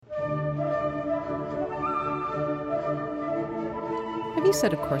Have you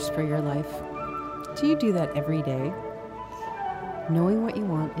set a course for your life? Do you do that every day? Knowing what you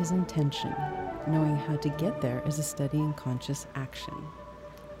want is intention. Knowing how to get there is a steady and conscious action.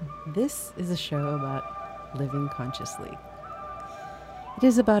 This is a show about living consciously. It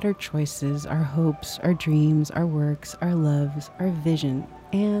is about our choices, our hopes, our dreams, our works, our loves, our vision,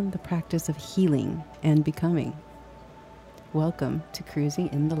 and the practice of healing and becoming. Welcome to Cruising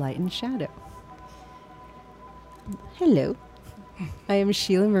in the Light and Shadow. Hello, I am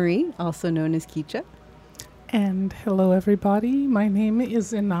Sheila Marie, also known as Keecha. And hello, everybody. My name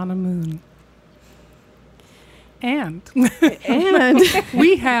is Inanna Moon. And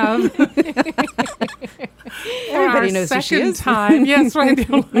we have Everybody knows who she second is. time. Yes, right.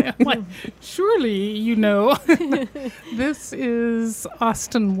 I'm like, surely you know. This is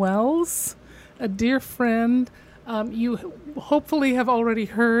Austin Wells, a dear friend. You hopefully have already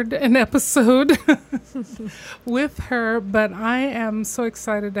heard an episode with her, but I am so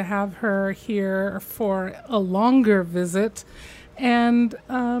excited to have her here for a longer visit. And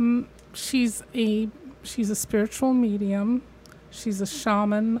she's a spiritual medium. She's a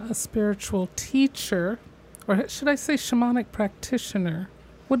shaman, a spiritual teacher, or should I say shamanic practitioner?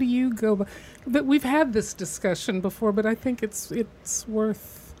 What do you go by? But we've had this discussion before, but I think it's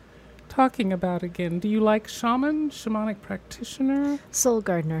worth talking about again. Do you like shamanic practitioner? Soul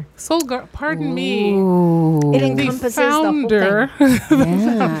gardener. Pardon me. Ooh. It encompasses The founder,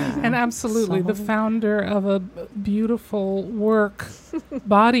 Yeah. and absolutely the Soul. founder of a beautiful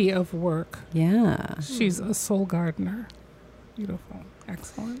body of work. Yeah. She's a soul gardener. Beautiful.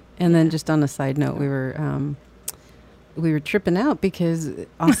 Excellent. And then just on a side note, we were tripping out because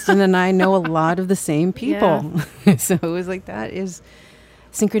Austin and I know a lot of the same people. So it was like, that is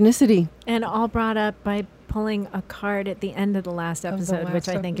synchronicity. And all brought up by pulling a card at the end of the last episode, which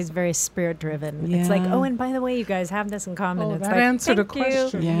I think is very spirit driven. Yeah. It's like, oh, and by the way, you guys have this in common. Oh, it's that like, answered a thank you.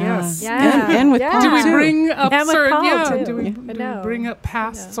 question. Yeah. Yes. Yeah. And with Yeah. Paul, Do we too. bring up And with Paul, too. do we No. bring up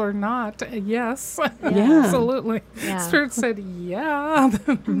pasts or not? Yes. Yeah. Absolutely. Yeah. Spirit said, yeah.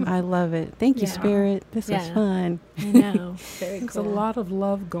 I love it. Thank you, Yeah. Spirit. This was Yeah. fun. I know. Very There's cool. a lot of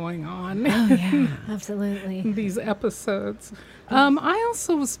love going on Oh, yeah. Absolutely. in these episodes. I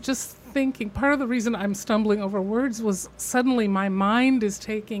also was just thinking, part of the reason I'm stumbling over words was suddenly my mind is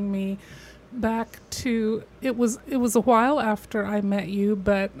taking me back to, it was a while after I met you,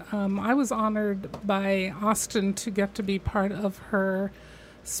 but I was honored by Austin to get to be part of her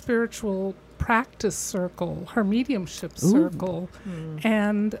spiritual practice circle, her mediumship circle.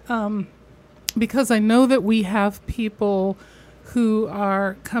 And because I know that we have people who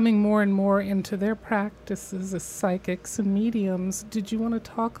are coming more and more into their practices as psychics and mediums. Did you want to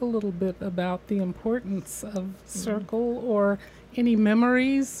talk a little bit about the importance of circle or any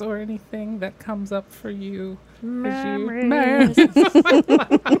memories or anything that comes up for you? Memories.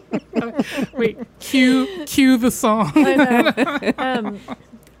 Wait, cue the song. I know.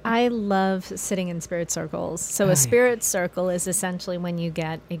 I love sitting in spirit circles. So a spirit circle is essentially when you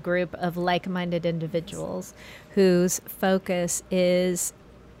get a group of like-minded individuals whose focus is,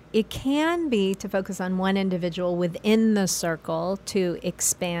 it can be to focus on one individual within the circle to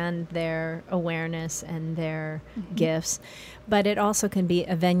expand their awareness and their gifts, but it also can be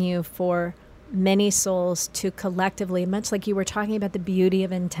a venue for many souls to collectively, much like you were talking about the beauty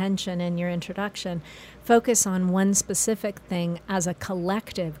of intention in your introduction, focus on one specific thing as a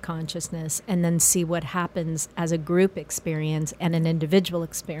collective consciousness and then see what happens as a group experience and an individual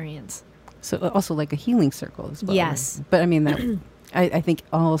experience. So also like a healing circle as well. Yes. Right? But I mean, that I think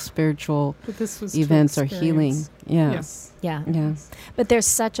all spiritual But this was to events are healing. experience. Yeah. Yes. Yeah. Yeah. But there's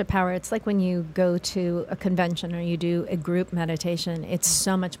such a power. It's like when you go to a convention or you do a group meditation, it's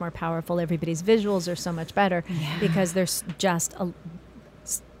so much more powerful. Everybody's visuals are so much better because there's just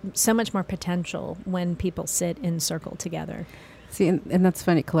so much more potential when people sit in circle together. See, and that's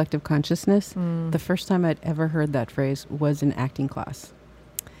funny, collective consciousness. The first time I'd ever heard that phrase was in acting class.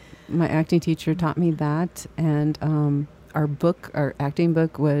 My acting teacher taught me that, and our acting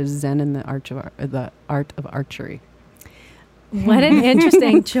book was Zen and the Art of Archery. What an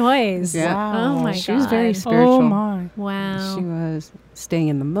interesting choice. Yeah. Oh my She was very God. spiritual. Oh my. Wow. She was staying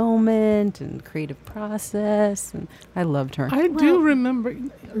in the moment and creative process, and I loved her. I do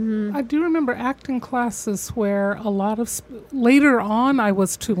remember acting classes where a lot of later on I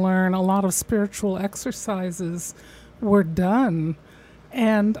was to learn a lot of spiritual exercises were done,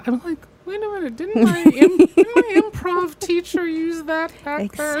 and I'm like, wait a minute, didn't my improv teacher use that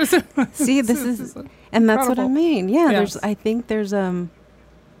back there? See, this is, and that's what I incredible. mean. Yeah, Yes. I think there's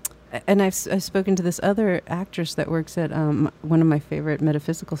and I've spoken to this other actress that works at one of my favorite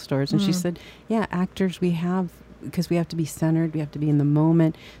metaphysical stores, and she said, yeah, actors, we have because we have to be centered, we have to be in the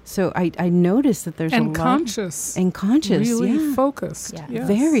moment. So I noticed that there's a lot. Conscious. And conscious, really focused. Yeah. Yes.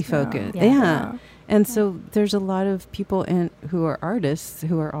 Very focused. Yeah. Yeah. And so there's a lot of people who are artists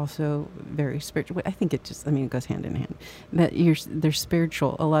who are also very spiritual. I think it goes hand in hand. That they're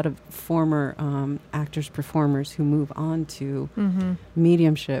spiritual. A lot of former actors, performers who move on to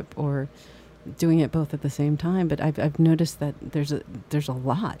mediumship or doing it both at the same time. But I've noticed that there's a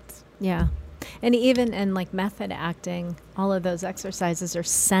lot. Yeah. And even in like method acting, all of those exercises are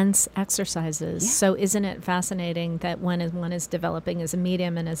sense exercises. Yeah. So isn't it fascinating that when one is developing as a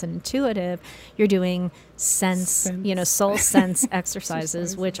medium and as an intuitive, you're doing soul sense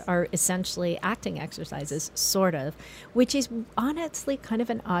exercises, which are essentially acting exercises, sort of, which is honestly kind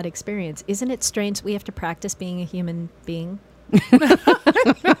of an odd experience. Isn't it strange we have to practice being a human being?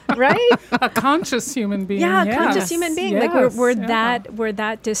 Right? A conscious human being. Yeah, yes. conscious human being. Yes. Like we're Yeah.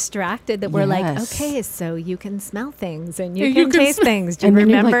 that distracted that we're like, Yes. okay, so you can smell things and Yeah, you you can can taste things. Do you And then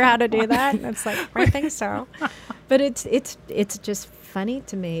you're remember like, how to do that? And it's like, I think so. But it's just funny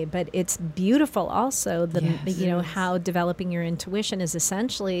to me. But it's beautiful also. Yes. How developing your intuition is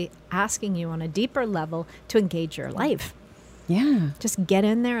essentially asking you on a deeper level to engage your life. Yeah. Just get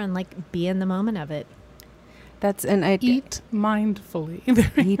in there and like be in the moment of it. I Eat mindfully.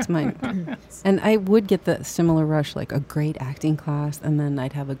 eat mine. And I would get the similar rush, like a great acting class, and then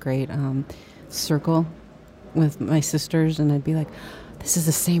I'd have a great circle with my sisters, and I'd be like, this is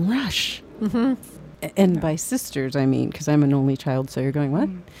the same rush. Mm-hmm. And by sisters, I mean, because I'm an only child, so you're going, what?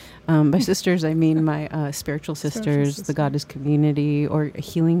 By sisters, I mean my spiritual sisters, the goddess community, or a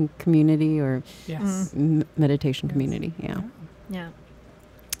healing community, or Yes. meditation Yes. community. Yeah. Yeah.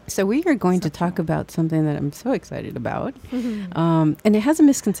 So we are going to talk about something that I'm so excited about. And it has a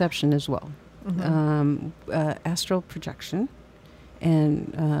misconception as well. Astral projection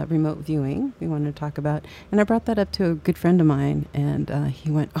and remote viewing we want to talk about. And I brought that up to a good friend of mine, and he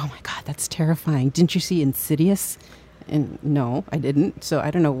went, oh my God, that's terrifying. Didn't you see Insidious? And no, I didn't. So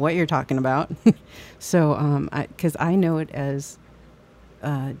I don't know what you're talking about. So, because I know it as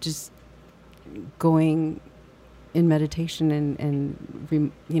just going in meditation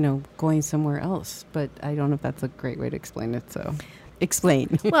and going somewhere else. But I don't know if that's a great way to explain it. So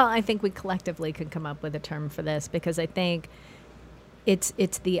explain. Well, I think we collectively could come up with a term for this, because I think it's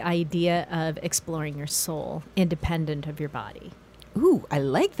the idea of exploring your soul independent of your body. Ooh, I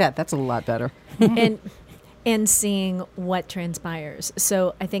like that. That's a lot better. and seeing what transpires.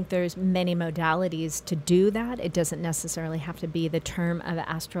 So I think there's many modalities to do that. It doesn't necessarily have to be the term of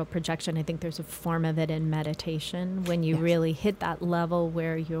astral projection. I think there's a form of it in meditation when you really hit that level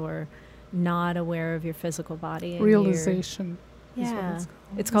where you're not aware of your physical body. And Realization. is what Yeah. it's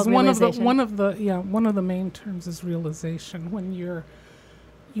called. It's called one realization. One of the main terms is realization, when you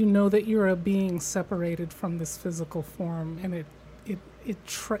know that you're a being separated from this physical form, and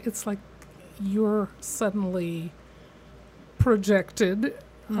it's like you're suddenly projected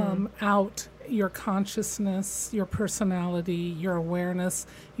out, your consciousness, your personality, your awareness.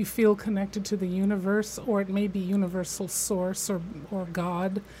 You feel connected to the universe, or it may be universal source or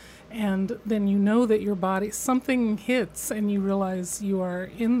God. And then you know that your body, something hits, and you realize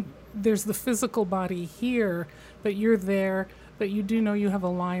there's the physical body here, but you're there, but you do know you have a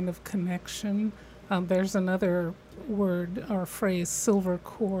line of connection. There's another word or phrase, silver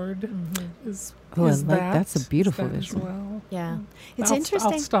cord, is that's a beautiful that as visual. well. Yeah. It's I'll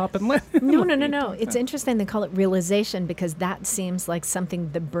interesting. I'll stop and let No. let you talk It's then. interesting they call it realization, because that seems like something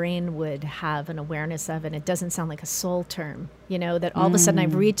the brain would have an awareness of, and it doesn't sound like a soul term. That all of a sudden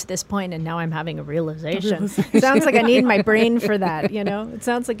I've reached this point and now I'm having a realization. Sounds like I need my brain for that. It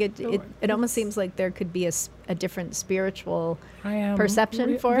sounds like it almost seems like there could be a different spiritual I am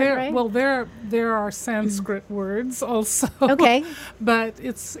perception for it, there, right? Well, there are Sanskrit words also. Okay. But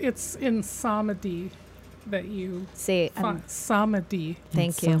it's in samadhi that you See, find. Samadhi.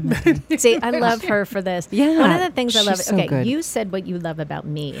 thank you. Samadhi. See, I love her for this. Yeah, One of the things I love. she's so Okay, good. you said what you love about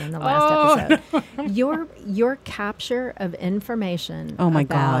me in the last episode. Your capture of information Oh my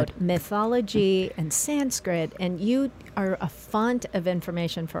about God. mythology and Sanskrit, and you are a font of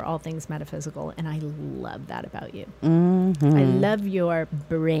information for all things metaphysical, and I love that about you. I love your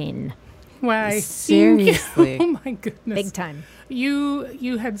brain, Why? Seriously. Oh my goodness. big time.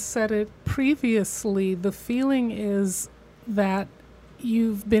 You had said it previously. The feeling is that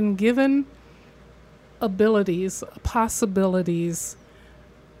you've been given abilities, possibilities,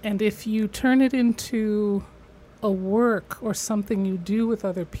 and if you turn it into a work or something you do with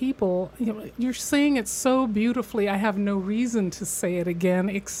other people, you're saying it so beautifully. I have no reason to say it again,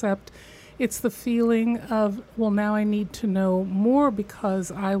 except it's the feeling of, well, now I need to know more,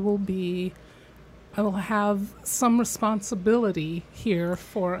 because I will be I will have some responsibility here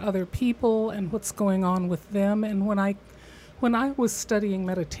for other people and what's going on with them. And when I was studying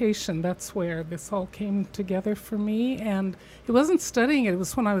meditation, that's where this all came together for me. And it wasn't studying it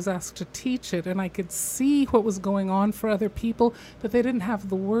was when I was asked to teach it, and I could see what was going on for other people, but they didn't have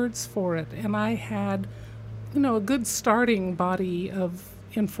the words for it. And I had, a good starting body of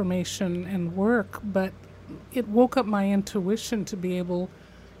information and work, but it woke up my intuition to be able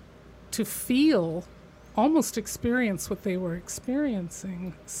to feel, almost experience what they were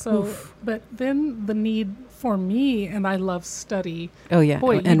experiencing. So, Oof. but then the need for me, and I love study. Oh, yeah.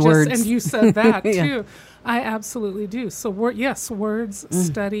 Boy, And words. And you said that Yeah. too. I absolutely do. So, words,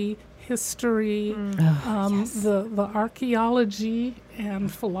 study, history, Yes. the archaeology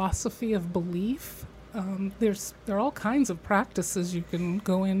and philosophy of belief. There are all kinds of practices you can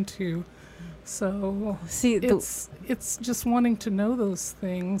go into. So See, it's just wanting to know those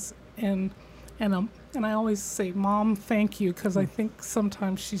things, and I always say, Mom, thank you, because I think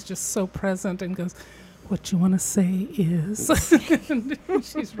sometimes she's just so present and goes, what you want to say is, and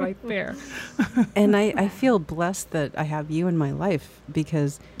she's right there. and I feel blessed that I have you in my life,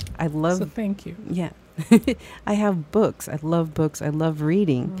 because I love, So thank you. yeah, I have books. I love books. I love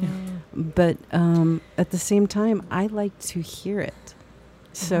reading. But at the same time, I like to hear it.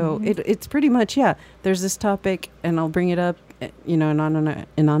 So it's pretty much, there's this topic, and I'll bring it up, and Anna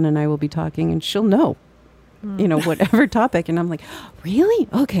and I will be talking, and she'll know, whatever topic. And I'm like, really?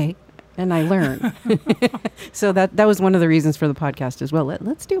 Okay. And I learn. So that was one of the reasons for the podcast as well.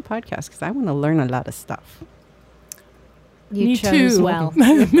 Let's do a podcast, because I want to learn a lot of stuff. You Me chose too. well.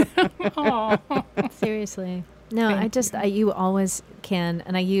 Aw. Seriously. No, Thank you always can,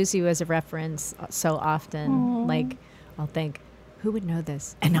 and I use you as a reference so often. Aw. Like, I'll think, who would know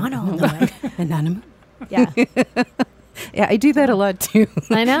this? And Anna will know it. Anonymous. Yeah, Yeah, I do that a lot too.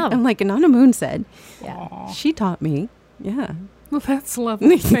 I know. I'm like, Anana Moon said. Yeah. Aw. She taught me. Yeah. Well, that's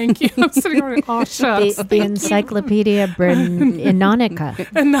lovely. Thank you. I'm sitting around. Oh, shucks. The Encyclopedia Britannica.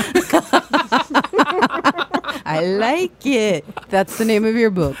 I like it. That's the name of your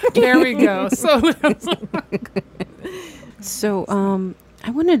book. There we go. So, I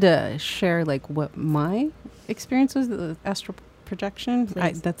wanted to share like what my experience was with astral projection.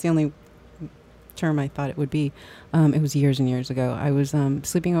 Please. That's the only term I thought it would be. It was years and years ago. I was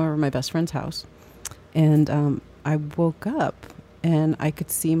sleeping over at my best friend's house, and I woke up and I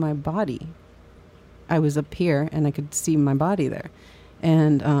could see my body. I was up here and I could see my body there,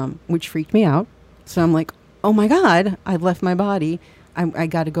 and which freaked me out. So I'm like, oh my God, I've left my body. I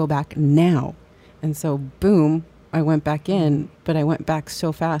got to go back now. And so, boom, I went back in, but I went back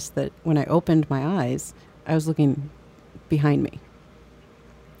so fast that when I opened my eyes, I was looking behind me.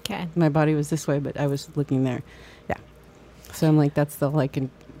 Okay. My body was this way, but I was looking there. Yeah. So I'm like, that's all I can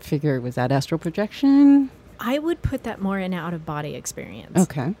figure. Was that astral projection? I would put that more in out of body experience.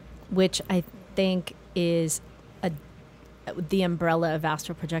 Okay. Which I think is the umbrella of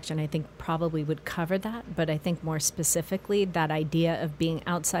astral projection. I think probably would cover that, but I think more specifically that idea of being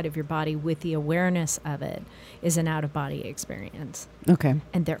outside of your body with the awareness of it is an out of body experience. Okay.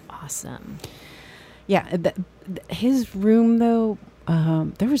 And they're awesome. Yeah. His room, though,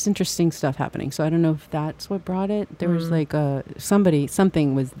 there was interesting stuff happening. So I don't know if that's what brought it. There was like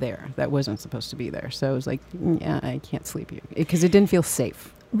something was there that wasn't supposed to be there. So I was like, yeah, I can't sleep here because it didn't feel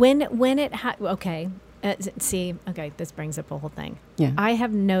safe. When it okay. Okay, this brings up a whole thing. Yeah. I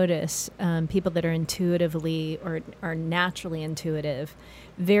have noticed people that are intuitively or are naturally intuitive,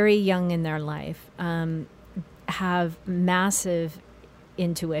 very young in their life, have massive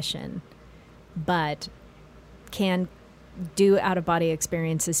intuition, but can do out-of-body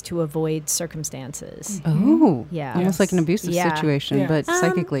experiences to avoid circumstances. Oh. Yeah. Almost like an abusive Yeah. situation, Yeah. but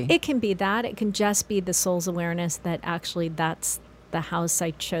psychically. It can be that. It can just be the soul's awareness that actually that's the house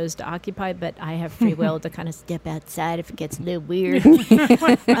I chose to occupy, but I have free will to kind of step outside if it gets a little weird.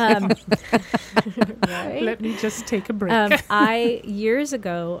 Right? Let me just take a break. Years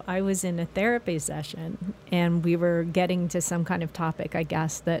ago, I was in a therapy session, and we were getting to some kind of topic, I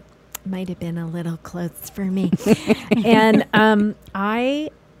guess, that might have been a little close for me. And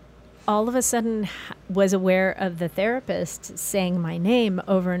I all of a sudden was aware of the therapist saying my name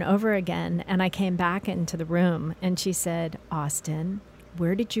over and over again. And I came back into the room and she said, Austin,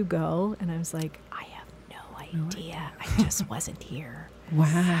 where did you go? And I was like, I have no idea. I just wasn't here.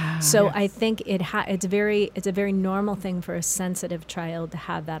 Wow. So I think it's a very normal thing for a sensitive child to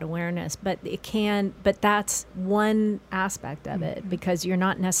have that awareness, but that's one aspect of it, because you're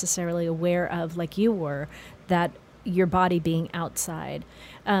not necessarily aware of, like you were, that your body being outside.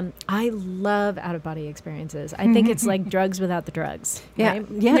 I love out-of-body experiences. I think it's like drugs without the drugs. Yeah,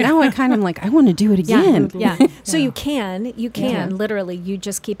 right? yeah. Now I kind of like, I want to do it again. Yeah. So Yeah. you can Yeah. literally, you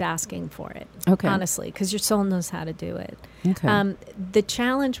just keep asking for it. Okay. Honestly, because your soul knows how to do it. Okay. The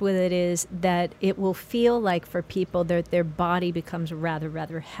challenge with it is that it will feel like for people their body becomes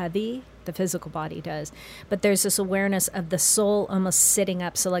rather heavy. The physical body does, but there's this awareness of the soul almost sitting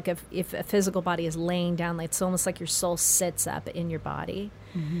up. So like if a physical body is laying down, like it's almost like your soul sits up in your body.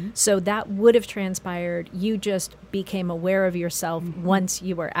 Mm-hmm. So that would have transpired. You just became aware of yourself once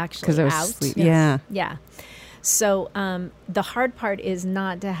you were actually I was out. asleep. Yes. Yeah. Yeah. So the hard part is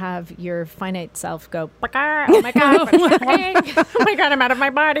not to have your finite self go, oh my God, what's happening? Oh my God, I'm out of my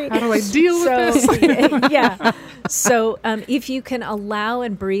body. How do I deal with this? Yeah. So if you can allow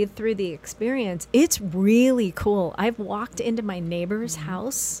and breathe through the experience, it's really cool. I've walked into my neighbor's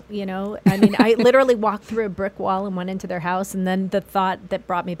house, I mean, I literally walked through a brick wall and went into their house. And then the thought that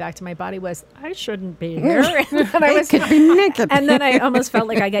brought me back to my body was, I shouldn't be here. And I Could be naked. and then I almost felt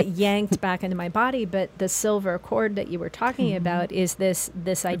like I got yanked back into my body. But the silver cord that you were talking about is this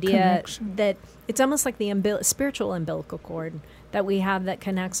idea connection. that it's almost like the spiritual umbilical cord that we have that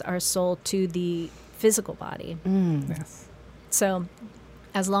connects our soul to the physical body. Yes. So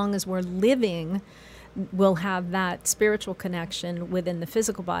as long as we're living, we'll have that spiritual connection within the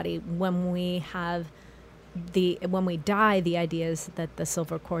physical body. When we die, the idea is that the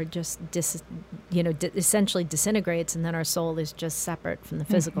silver cord just essentially disintegrates, and then our soul is just separate from the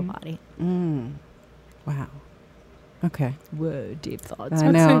physical body. Wow. Okay. Whoa, deep thoughts. I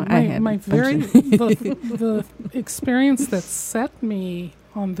I'd know. say I had my a bunch very of- the experience that set me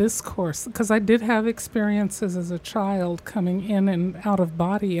on this course, because I did have experiences as a child coming in and out of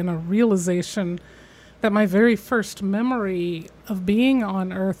body, and a realization that my very first memory of being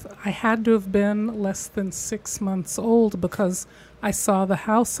on Earth, I had to have been less than 6 months old, because I saw the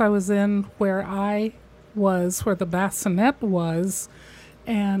house I was in where I was, where the bassinet was,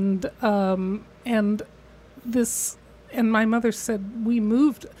 and my mother said, we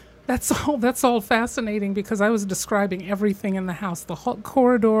moved. That's all fascinating, because I was describing everything in the house, the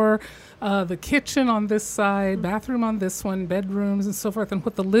corridor, the kitchen on this side, bathroom on this one, bedrooms and so forth, and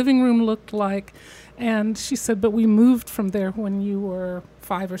what the living room looked like. And she said, but we moved from there when you were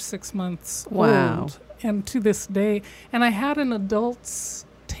 5 or 6 months Wow. old. And to this day, and I had an adult's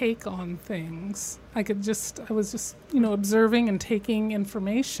take on things. I was just, observing and taking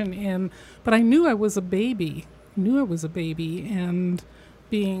information in, but I knew I was a baby. And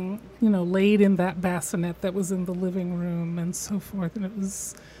being, laid in that bassinet that was in the living room and so forth. And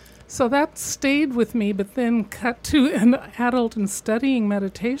so that stayed with me, but then cut to an adult and studying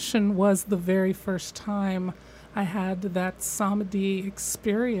meditation was the very first time I had that samadhi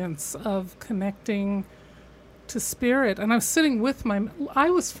experience of connecting to spirit. And I was sitting with I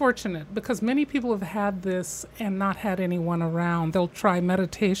was fortunate, because many people have had this and not had anyone around. They'll try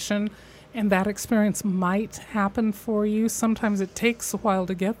meditation, and that experience might happen for you. Sometimes it takes a while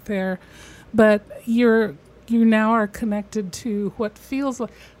to get there, but you now are connected to what feels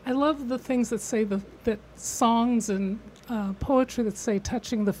like. I love the things that say that songs and poetry that say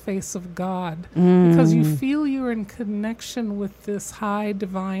touching the face of God, because you feel you're in connection with this high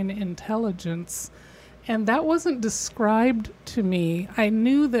divine intelligence. And that wasn't described to me. I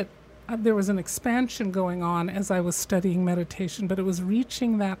knew that there was an expansion going on as I was studying meditation, but it was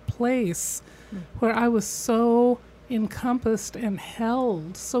reaching that place where I was so encompassed and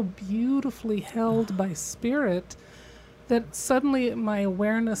held, so beautifully held by spirit, that suddenly my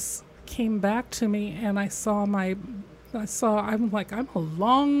awareness came back to me, and I'm a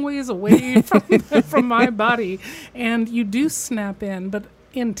long ways away from my body. And you do snap in. But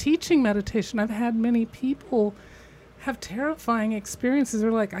in teaching meditation, I've had many people have terrifying experiences.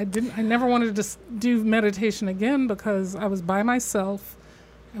 They're like, I never wanted to do meditation again, because I was by myself.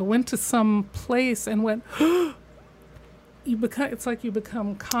 I went to some place and went, it's like you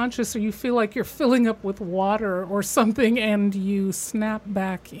become conscious, or you feel like you're filling up with water or something, and you snap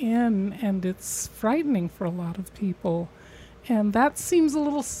back in, and it's frightening for a lot of people. And that seems a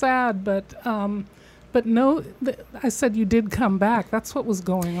little sad, but no, I said you did come back. That's what was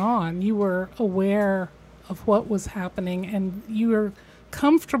going on. You were aware of what was happening, and you were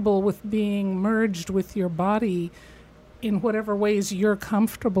comfortable with being merged with your body in whatever ways you're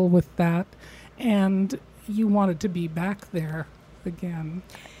comfortable with that, and you wanted to be back there again.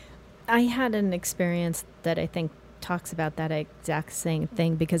 I had an experience that I think talks about that exact same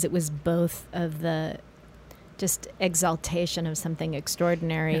thing, because it was both of the just exaltation of something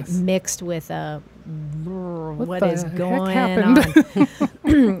extraordinary, Yes. mixed with a what the is heck going happened? on.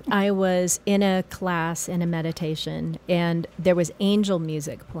 I was in a class, in a meditation, and there was angel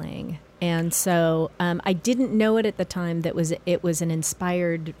music playing. And so I didn't know it at the time that it was an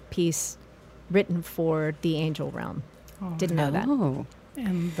inspired piece written for the angel realm. Didn't know that. Oh.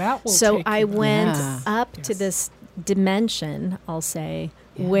 And that will So take I you went Yeah. up to Yes. this dimension, I'll say,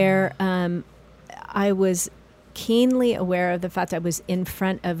 Yeah. where I was keenly aware of the fact I was in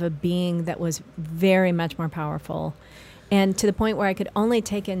front of a being that was very much more powerful. And to the point where I could only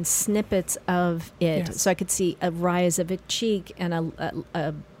take in snippets of it. Yes. So I could see a rise of a cheek and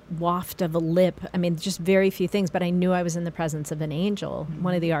a waft of a lip. I mean, just very few things, but I knew I was in the presence of an angel,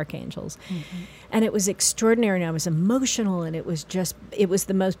 one of the archangels. And it was extraordinary, and I was emotional, and it was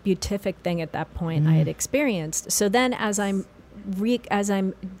the most beatific thing at that point I had experienced. So then as I'm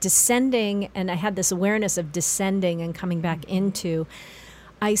descending, and I had this awareness of descending and coming back into,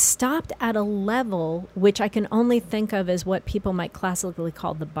 I stopped at a level which I can only think of as what people might classically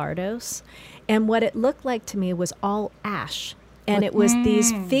call the Bardos. And what it looked like to me was all ash. And it was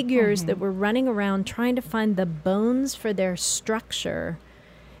these figures that were running around trying to find the bones for their structure.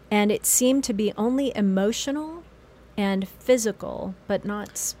 And it seemed to be only emotional and physical, but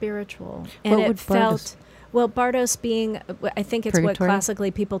not spiritual. And What it would felt... Well, Bardos being, I think it's what Purgatory?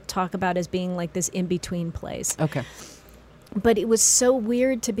 classically people talk about as being like this in-between place. Okay. But it was so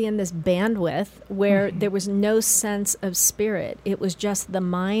weird to be in this bandwidth where there was no sense of spirit. It was just the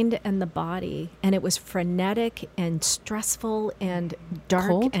mind and the body. And it was frenetic and stressful and dark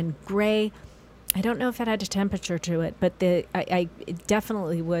Cold? and gray. I don't know if it had a temperature to it, but it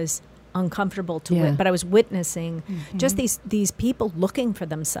definitely was uncomfortable to Yeah. it. But I was witnessing just these people looking for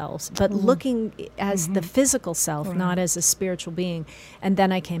themselves, but looking as the physical self, Right. not as a spiritual being. And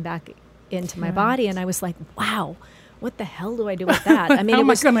then I came back into my body, and I was like, wow, what the hell do I do with that? I mean, How it am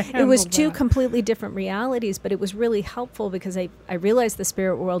I was gonna it was handle two that? completely different realities, but it was really helpful because I realized the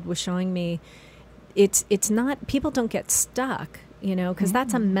spirit world was showing me it's not, people don't get stuck, because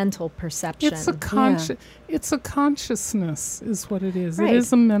that's a mental perception. It's a consciousness is what it is. Right. It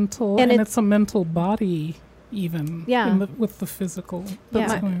is a mental, And and it's a mental body even Yeah. with the physical Yeah.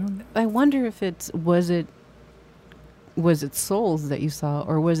 that's going on. I wonder if was it souls that you saw,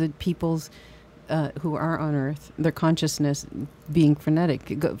 or was it people's who are on Earth, their consciousness being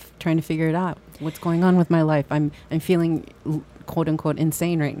frenetic, trying to figure it out? What's going on with my life? I'm feeling quote unquote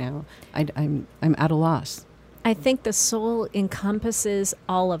insane right now. I'm at a loss. I think the soul encompasses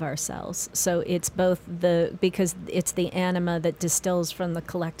all of ourselves. So it's both because it's the anima that distills from the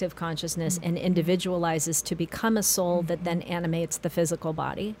collective consciousness and individualizes to become a soul that then animates the physical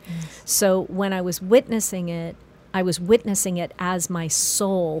body. So when I was witnessing it as my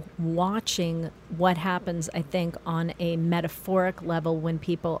soul watching what happens, I think, on a metaphoric level when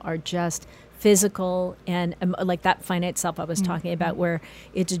people are just physical and like that finite self I was talking about, where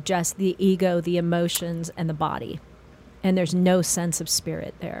it's just the ego, the emotions, and the body. And there's no sense of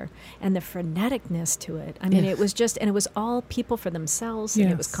spirit there. And the freneticness to it. I mean, Yes. it was just, and it was all people for themselves, and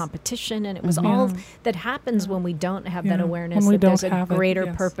it was Yes. competition, and it was Mhm. all Yeah. that happens when we don't have that Yeah. awareness When we that there's don't a have it, greater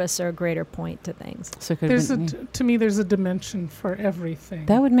yes. purpose or a greater point to things. So it could There's have been, to me, there's a dimension for everything.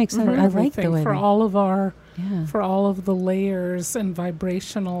 that would make sense. for I like the everything, way for that- all of our, yeah. for all of the layers and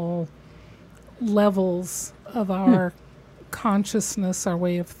vibrational levels of our consciousness, our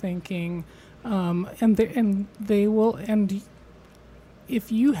way of thinking, and they will. And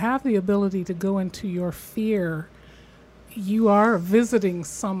if you have the ability to go into your fear, you are visiting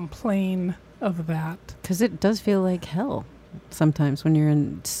some plane of that. Because it does feel like hell sometimes when you're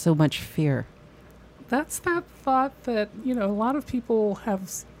in so much fear. That's that thought that, a lot of people have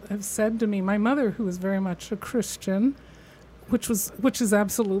said to me. My mother, who is very much a Christian, which is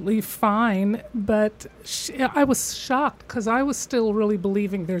absolutely fine, but I was shocked because I was still really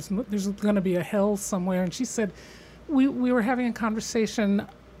believing there's going to be a hell somewhere. And she said, we were having a conversation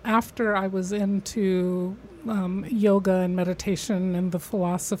after I was into yoga and meditation and the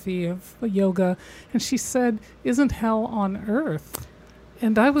philosophy of yoga, and she said, "Isn't hell on earth?"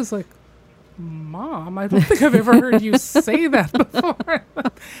 And I was like, Mom, I don't think I've ever heard you say that before.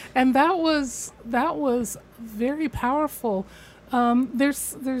 And that was very powerful.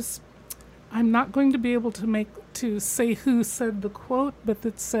 There's I'm not going to be able to say who said the quote, but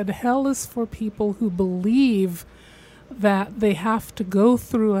it said, hell is for people who believe that they have to go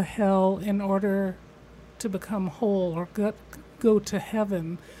through a hell in order to become whole or go to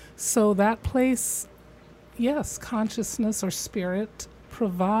heaven. So that place, yes, consciousness or spirit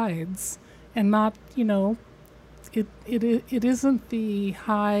provides. And not, it isn't the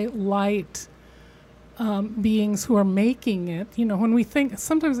high light beings who are making it. When we think,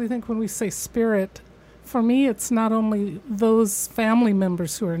 sometimes I think when we say spirit, for me, it's not only those family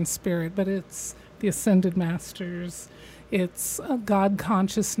members who are in spirit, but it's the ascended masters, it's God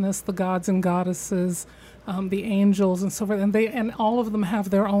consciousness, the gods and goddesses, the angels, and so forth, and all of them have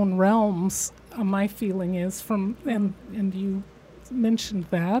their own realms. My feeling is and you mentioned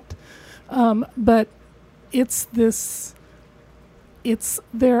that, but it's this.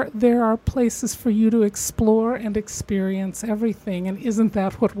 There are places for you to explore and experience everything, and isn't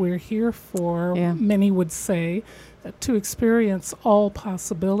that what we're here for? Yeah. Many would say, to experience all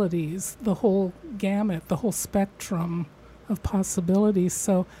possibilities, the whole gamut, the whole spectrum of possibilities.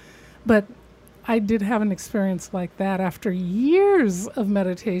 So, but I did have an experience like that after years of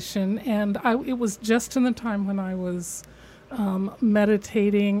meditation, and it was just in the time when I was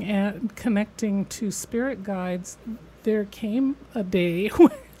meditating and connecting to spirit guides. There came a day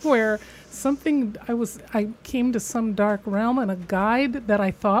where I came to some dark realm, and a guide that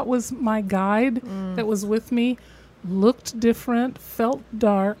I thought was my guide that was with me looked different, felt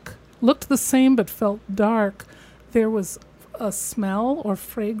dark, looked the same but felt dark. There was a smell or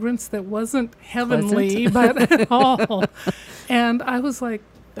fragrance that wasn't heavenly but at all. And I was like,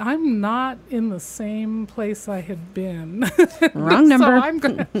 I'm not in the same place I had been. Wrong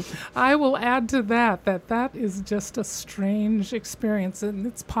number. So I will add to that is just a strange experience, and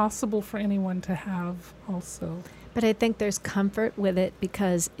it's possible for anyone to have also. But I think there's comfort with it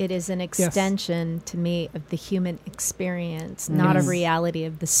because it is an extension to me of the human experience, not a reality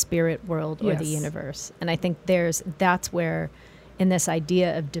of the spirit world or the universe. And I think that's where, in this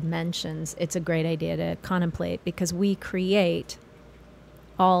idea of dimensions, it's a great idea to contemplate, because we create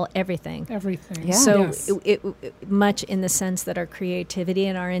everything. Everything. Yeah. So it much in the sense that our creativity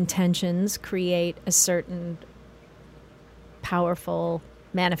and our intentions create a certain powerful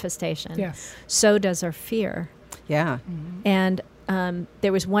manifestation. Yes. So does our fear. Yeah. Mm-hmm. And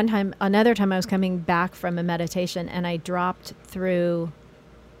there was another time I was coming back from a meditation, and I dropped through,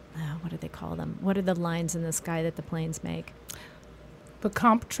 what do they call them? What are the lines in the sky that the planes make? The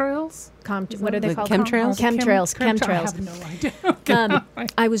comp trails? What are they called? Chemtrails? Chemtrails. I have no idea. Okay.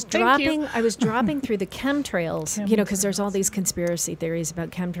 I was dropping through the chemtrails, because there's all these conspiracy theories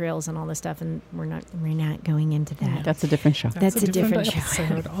about chemtrails and all this stuff, and we're not going into that. That's a different show. That's a different show.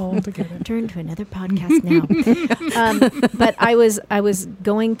 episode altogether. Turn to another podcast now. But I was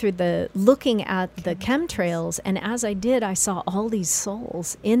going through looking at the chemtrails, and as I did, I saw all these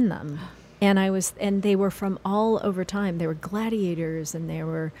souls in them. And they were from all over time. They were gladiators, and they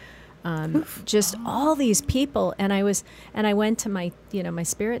were just all these people. And I went to my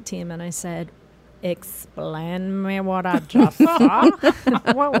spirit team, and I said, "Explain me what I just saw."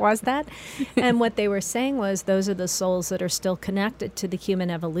 What was that? And what they were saying was, those are the souls that are still connected to the human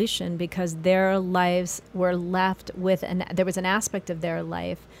evolution, because their lives were left with, there was an aspect of their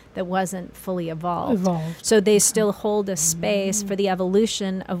life that wasn't fully evolved. So they still hold a space for the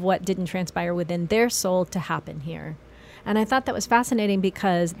evolution of what didn't transpire within their soul to happen here. And I thought that was fascinating,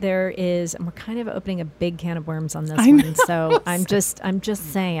 because and we're kind of opening a big can of worms on this one. So I'm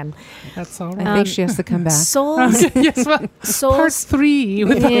just saying. That's all right. I think she has to come back. Souls. Yes, well, souls. Part 3.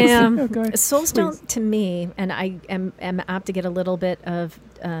 With souls don't, to me, and I am apt to get a little bit of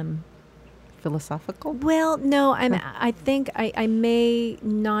philosophical? Well, no, I think I may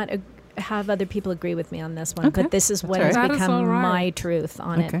not have other people agree with me on this one, but this is what has become my truth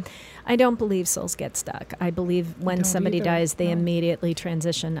on it. I don't believe souls get stuck. I believe when somebody dies, they immediately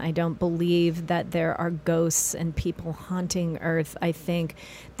transition. I don't believe that there are ghosts and people haunting Earth. I think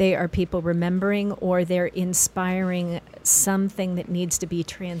they are people remembering, or they're inspiring something that needs to be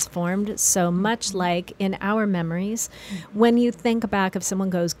transformed. So much like in our memories, when you think back, if someone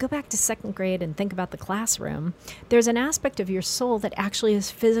goes, go back to 2nd grade and think about the classroom, there's an aspect of your soul that actually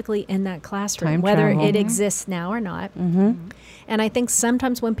is physically in that classroom, whether it exists now or not. And I think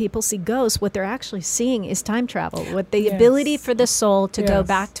sometimes when people see ghosts, what they're actually seeing is time travel, with the ability for the soul to go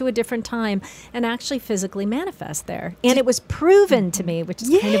back to a different time and actually physically manifest there. And it was proven to me, which is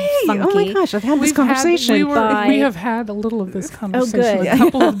kind of funky. Oh my gosh, I've had this conversation. We have had a little of this conversation a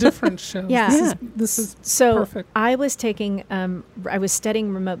couple of different shows. This is perfect. I was taking, I was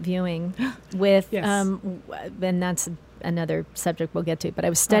studying remote viewing with, and that's another subject we'll get to, but I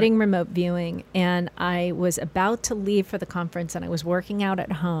was studying remote viewing, and I was about to leave for the conference, and I was working out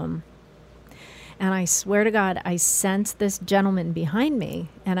at home. And I swear to God, I sensed this gentleman behind me,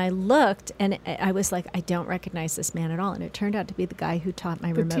 and I looked, and I was like, I don't recognize this man at all. And it turned out to be the guy who taught my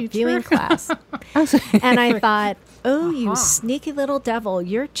remote viewing class. And I thought, you sneaky little devil,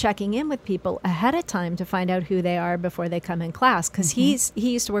 you're checking in with people ahead of time to find out who they are before they come in class. Because he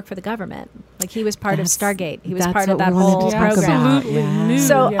used to work for the government, Like he was part of Stargate. He was that's part of what that we wanted whole to talk program. about. Absolutely Yeah. knew.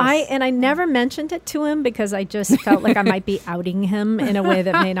 So yes. I never mentioned it to him because I just felt like I might be outing him in a way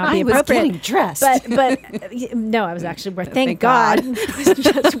that may not be I was appropriate. getting dressed. But no, I was actually thank Thank God, God. I was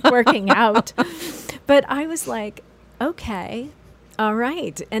just working out. But I was like, okay, all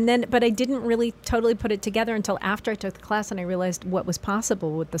right. And then, but I didn't really totally put it together until after I took the class and I realized what was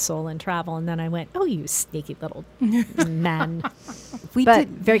possible with the soul and travel. And then I went, oh, you sneaky little man. we But did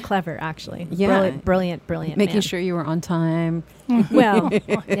very clever, actually. Yeah. Brilliant making man. sure you were on time. Well,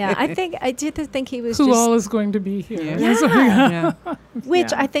 yeah, I did think he was Who just, all is going to be here? Yeah. Yeah.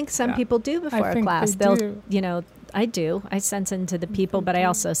 which Yeah. I think some Yeah. people do before a think class. they They'll, do. you know, I do. I sense into the people, but I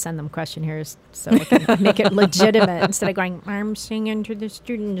also send them questionnaires so I can make it legitimate instead of going, I'm singing to the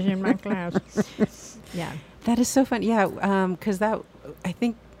students in my class. Yeah. That is so fun. Yeah, because I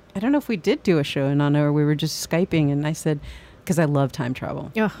don't know if we did do a show in Anna or we were just Skyping, and I said, because I love time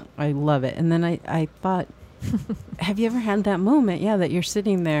travel. Ugh. I love it. And then I thought, have you ever had that moment? Yeah, that you're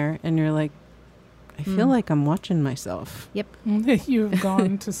sitting there and you're like, I feel like I'm watching myself. You've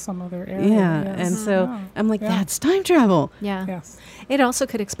gone to some other area. Yeah, yes. and so Yeah. I'm like, Yeah. that's time travel. Yeah. Yes. It also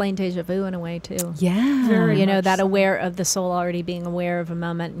could explain deja vu in a way, too. Yeah. Very You know, much that so. aware of the soul already being aware of a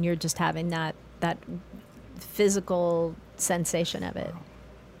moment and you're just having that physical sensation of it,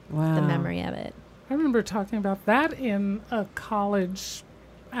 Wow. the memory of it. I remember talking about that in a college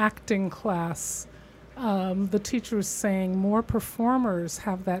acting class. The teacher was saying more performers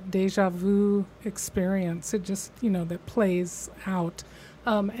have that deja vu experience. It just, that plays out.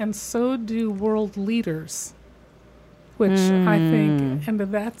 And so do world leaders, which I think, and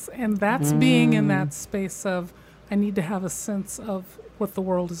that's being in that space of, I need to have a sense of what the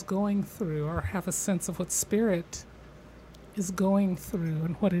world is going through, or have a sense of what spirit is going through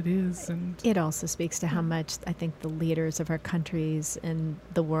and what it is. And It also speaks to how much I think the leaders of our countries and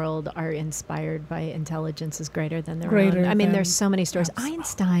the world are inspired by intelligences greater than their Greater own. I mean, than- there's so many stories.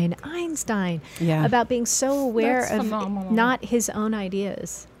 Absolutely. Einstein, Yeah. about being so aware That's of phenomenal. not his own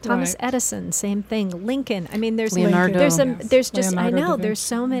ideas. Thomas Right. Edison, same thing. Lincoln. I mean, there's Leonardo. there's Yes. there's just Leonardo I know da there's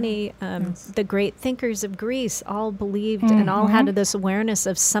Vinci. so many Yes. the great thinkers of Greece all believed and all had Mhm. this awareness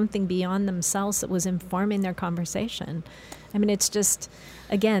of something beyond themselves that was informing their conversation. I mean, it's just,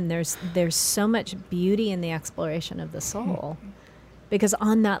 again, there's so much beauty in the exploration of the soul, because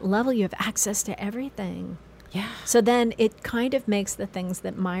on that level you have access to everything. Yeah. So then it kind of makes the things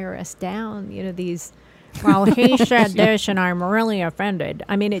that mire us down, these, well, he said this and I'm really offended.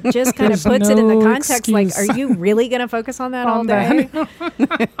 I mean, it just kind of There's puts it in the no context, like, excuse. are you really going to focus on that all On day?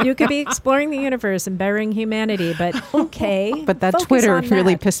 that. You could be exploring the universe and burying humanity, but okay. But that focus Twitter on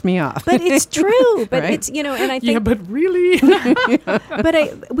really that. pissed me off. But it's true. But Right? it's, and I think Yeah, but really?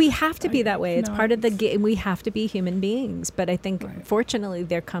 but we have to be that way. It's No, part of the game. We have to be human beings. But I think, Right. fortunately,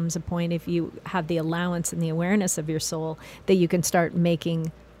 there comes a point, if you have the allowance and the awareness of your soul, that you can start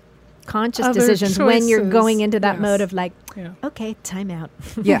making conscious Other decisions when you're choices, going into that yes. mode of like, Yeah. okay, time out.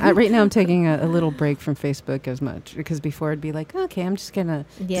 Yeah, right now I'm taking a little break from Facebook as much, because before I'd be like, okay, I'm just going to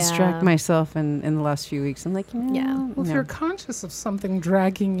distract myself. And in the last few weeks, I'm like, Yeah. Well, if you're conscious of something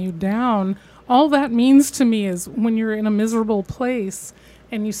dragging you down, all that means to me is when you're in a miserable place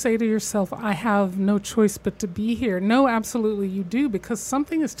and you say to yourself, I have no choice but to be here. No, absolutely you do, because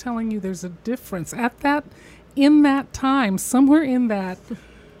something is telling you there's a difference. In that time, somewhere in that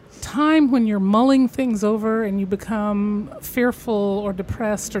time when you're mulling things over and you become fearful or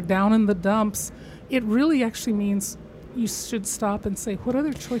depressed or down in the dumps, it really actually means you should stop and say, what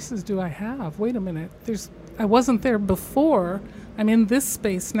other choices do I have? Wait a minute. I wasn't there before. I'm in this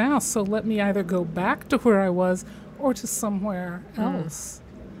space now, so let me either go back to where I was or to somewhere else.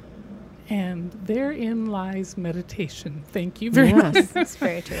 And therein lies meditation. Thank you very much. Yes. That's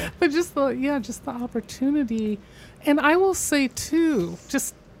very true. But just the opportunity. And I will say too,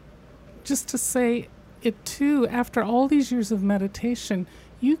 just to say it too, after all these years of meditation,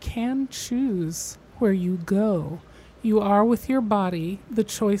 you can choose where you go. You are with your body. The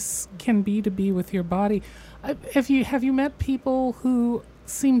choice can be to be with your body. Have you met people who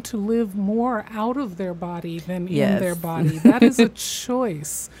seem to live more out of their body than Yes. in their body? That is a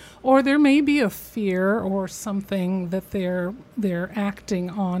choice. Or there may be a fear or something that they're acting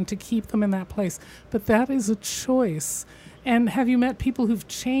on to keep them in that place. But that is a choice. And have you met people who've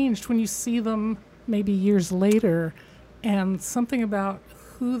changed when you see them maybe years later, and something about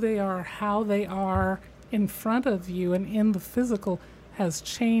who they are, how they are in front of you and in the physical has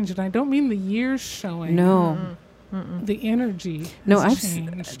changed? And I don't mean the years showing. No. The energy No, has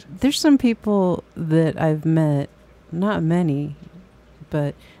changed. There's some people that I've met, not many,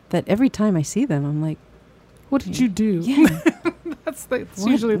 but that every time I see them, I'm like, What did you do? yeah, That's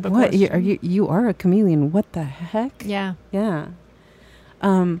usually the what? question. You are a chameleon. What the heck? Yeah. Yeah.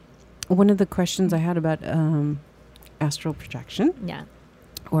 One of the questions I had about astral projection, Yeah.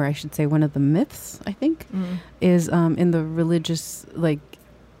 or I should say one of the myths, I think, Mm. is in the religious, like,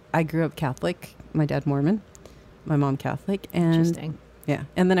 I grew up Catholic, my dad Mormon, my mom Catholic, and Interesting. yeah,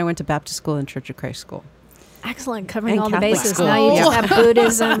 and then I went to Baptist school and Church of Christ school. Excellent. Covering And all Catholic the bases. school. Now you just Yeah. have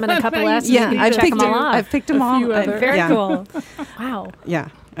Buddhism and a couple lessons. Yeah, You I've check picked them all off. I've picked them A all. few other. Very yeah. cool. Wow. Yeah,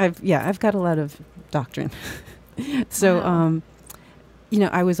 I've got a lot of doctrine. So, Wow.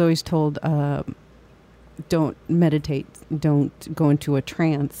 I was always told, don't meditate, don't go into a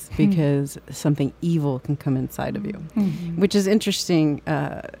trance because something evil can come inside of you, Mhm. which is interesting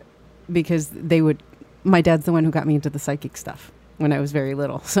because my dad's the one who got me into the psychic stuff when I was very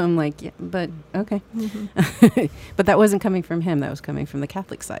little. So I'm like, yeah, but okay. Mhm. But that wasn't coming from him. That was coming from the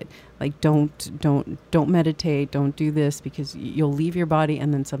Catholic side. Like, don't meditate. Don't do this because you'll leave your body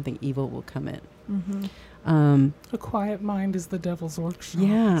and then something evil will come in. Mhm. A quiet mind is the devil's workshop.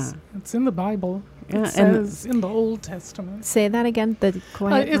 Yeah. It's in the Bible. Yeah, It and says in the Old Testament. Say that again. The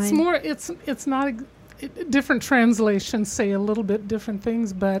quiet It's mind. more. It's not. Different translations say a little bit different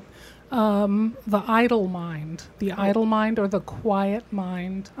things, but the idle mind, or the quiet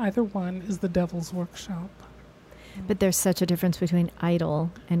mind, either one is the devil's workshop. But there's such a difference between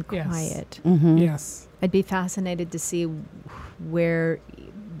idle and Yes. quiet. Mhm. Yes. I'd be fascinated to see where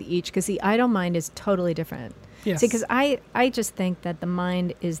each, because the idle mind is totally different. Yes. See, because I just think that the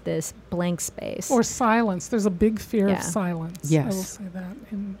mind is this blank space. Or silence. There's a big fear Yeah. of silence. I Yes. will say that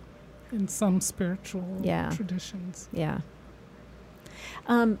in some spiritual Yeah. traditions. Yeah.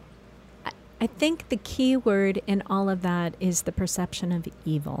 I think the key word in all of that is the perception of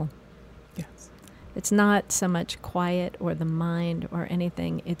evil. Yes. It's not so much quiet or the mind or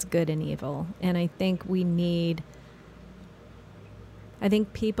anything. It's good and evil. And I think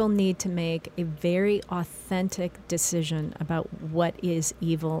people need to make a very authentic decision about what is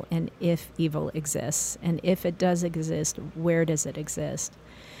evil and if evil exists. And if it does exist, where does it exist?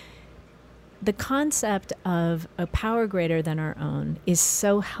 The concept of a power greater than our own is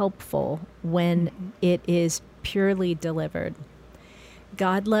so helpful when it is purely delivered.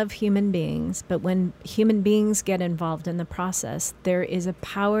 God loves human beings, but when human beings get involved in the process, there is a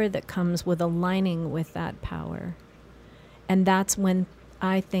power that comes with aligning with that power. And that's when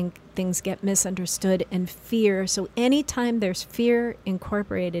I think things get misunderstood and fear. So anytime there's fear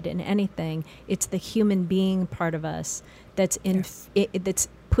incorporated in anything, it's the human being part of us that's that's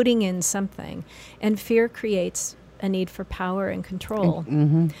putting in something. And fear creates a need for power and control.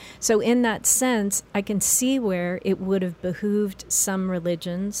 Mm-hmm. So in that sense, I can see where it would have behooved some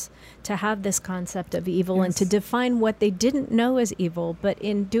religions to have this concept of evil and to Yes. define what they didn't know as evil. But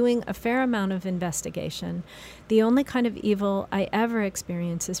in doing a fair amount of investigation, the only kind of evil I ever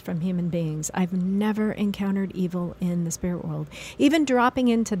experience is from human beings. I've never encountered evil in the spirit world. Even dropping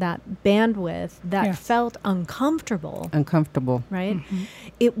into that bandwidth that Yes. felt uncomfortable, Uncomfortable. right? Mhm.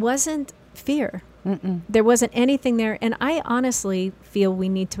 It wasn't fear. Mm-mm. There wasn't anything there. And I honestly feel we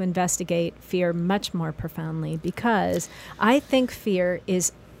need to investigate fear much more profoundly, because I think fear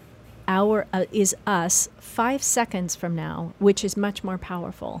is us 5 seconds from now, which is much more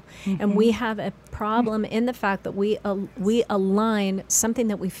powerful. And we have a problem in the fact that we align something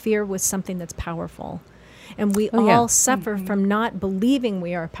that we fear with something that's powerful. And we Oh, yeah. all suffer from not believing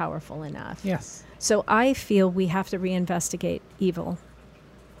we are powerful enough. Yes. So I feel we have to reinvestigate evil.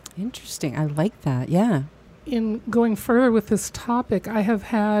 Interesting. I like that. Yeah. In going further with this topic, I have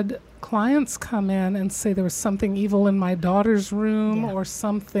had clients come in and say there was something evil in my daughter's room, Yeah. or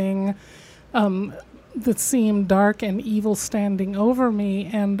something that seemed dark and evil standing over me.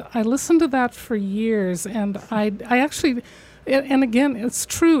 And I listened to that for years. And I actually, and again, it's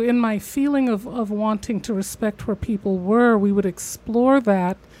true, in my feeling of wanting to respect where people were, we would explore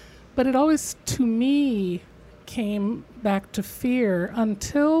that. But it always, to me, came back to fear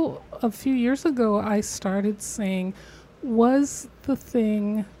until a few years ago I started saying, was the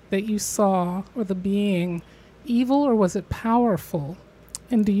thing that you saw, or the being, evil or was it powerful?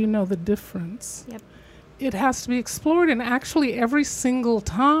 And do you know the difference? Yep. It has to be explored, and actually every single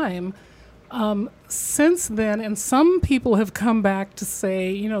time since then, and some people have come back to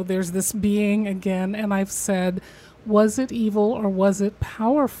say, there's this being again, and I've said, was it evil or was it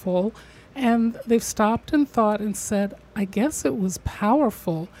powerful? And they've stopped and thought and said, I guess it was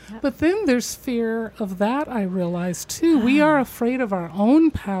powerful. Yep. But then there's fear of that, I realize, too. We are afraid of our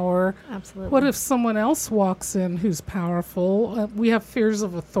own power. Absolutely. What if someone else walks in who's powerful? We have fears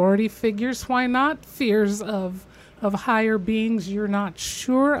of authority figures. Why not fears of higher beings you're not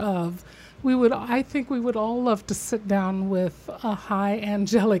sure of? I think we would all love to sit down with a high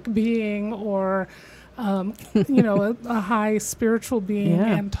angelic being or, a high spiritual being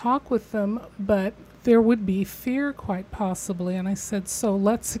and talk with them, but there would be fear quite possibly. And I said, so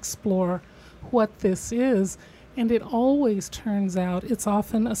let's explore what this is. And it always turns out it's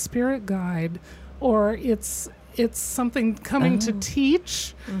often a spirit guide, or it's something coming to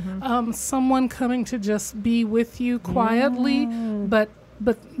teach, someone coming to just be with you quietly, but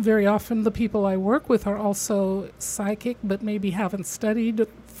very often the people I work with are also psychic, but maybe haven't studied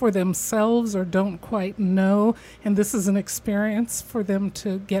for themselves or don't quite know, and this is an experience for them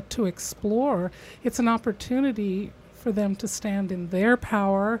to get to explore. It's an opportunity for them to stand in their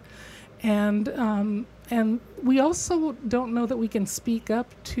power, and we also don't know that we can speak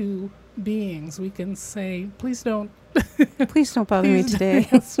up to beings. We can say, please don't bother me today.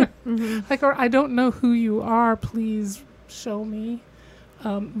 Like, or I don't know who you are, please show me.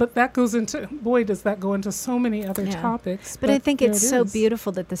 But that goes into, boy, does that go into so many other topics. But I think it's so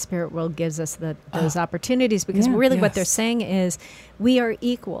beautiful that the spirit world gives us those opportunities, because really what they're saying is we are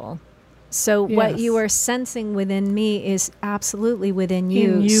equal. So what you are sensing within me is absolutely within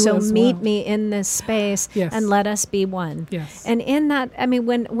you. So meet me in this space and let us be one. Yes. And in that, I mean,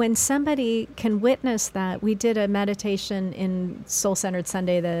 when somebody can witness that, we did a meditation in Soul Centered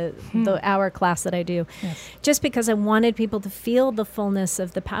Sunday, the hour class that I do, just because I wanted people to feel the fullness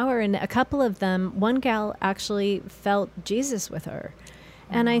of the power. And a couple of them, one gal actually felt Jesus with her.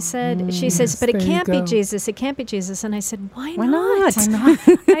 And I said, she says, but it can't be Jesus. It can't be Jesus. And I said, why not? Why not?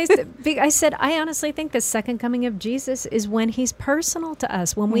 I said, I honestly think the second coming of Jesus is when he's personal to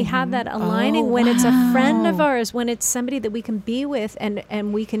us, when we have that aligning, when it's a friend of ours, when it's somebody that we can be with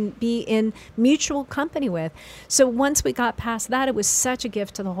and we can be in mutual company with. So once we got past that, it was such a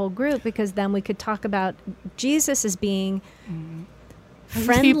gift to the whole group, because then we could talk about Jesus as being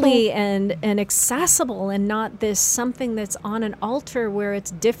friendly and accessible, and not this something that's on an altar where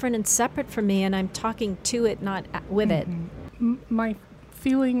it's different and separate from me and I'm talking to it, not with it. My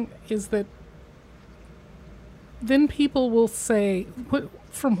feeling is that then people will say,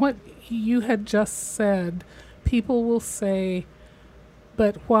 from what you had just said, people will say,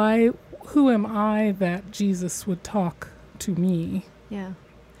 but who am I that Jesus would talk to me? Yeah.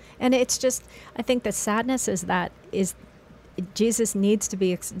 And it's just, I think the sadness is Jesus needs to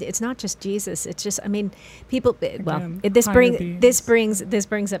be. It's not just Jesus. It's just. I mean, people. This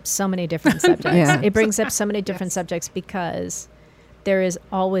brings up so many different subjects. It brings up so many different subjects, because there is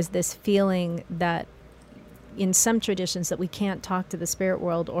always this feeling that in some traditions that we can't talk to the spirit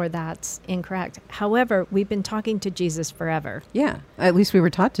world, or that's incorrect. However, we've been talking to Jesus forever. Yeah, at least we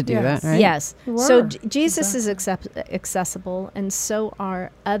were taught to do that, right? Yes. So Jesus is accessible, and so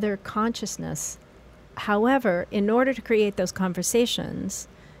are other consciousness. However, in order to create those conversations,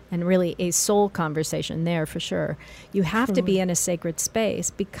 and really a soul conversation there for sure, you have to be in a sacred space,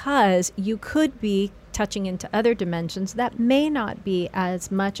 because you could be touching into other dimensions that may not be as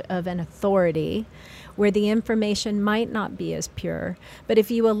much of an authority, where the information might not be as pure. But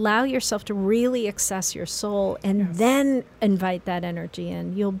if you allow yourself to really access your soul and then invite that energy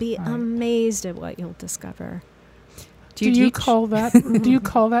in, you'll be amazed at what you'll discover. Do you call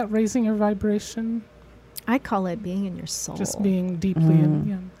that raising your vibration? I call it being in your soul. Just being deeply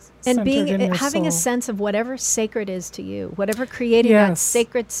and being having a sense of whatever sacred is to you, whatever creating that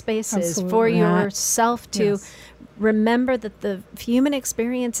sacred space is for yourself to remember that the human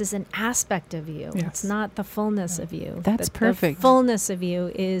experience is an aspect of you. It's not the fullness of you. That's perfect. The fullness of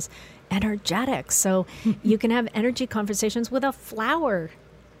you is energetic. So you can have energy conversations with a flower.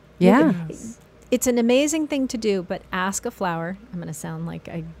 It's an amazing thing to do, but ask a flower. I'm going to sound like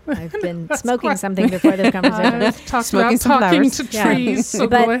I've been smoking something before this conversation. Talking to trees, so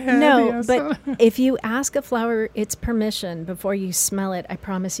but go ahead. No, but if you ask a flower its permission before you smell it, I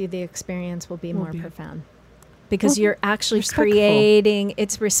promise you the experience will be more profound. Because you're actually creating,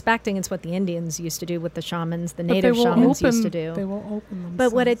 it's respecting. It's what the Indians used to do with the shamans, the native shamans used to do. They will open themselves.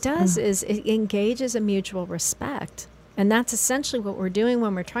 But what it does is it engages a mutual respect. And that's essentially what we're doing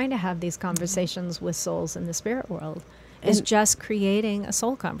when we're trying to have these conversations with souls in the spirit world, is just creating a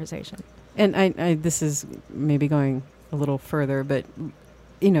soul conversation. And I this is maybe going a little further, but,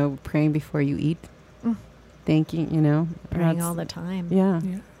 praying before you eat, thanking, Praying all the time. Yeah.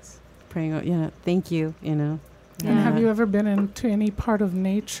 Yes. Praying, thank you, And have you ever been into any part of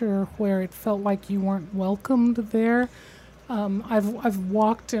nature where it felt like you weren't welcomed there? I've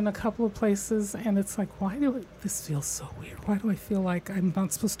walked in a couple of places, and it's like, this feels so weird. Why do I feel like I'm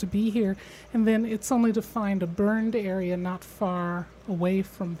not supposed to be here? And then it's only to find a burned area not far away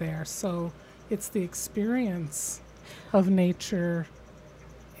from there. So it's the experience of nature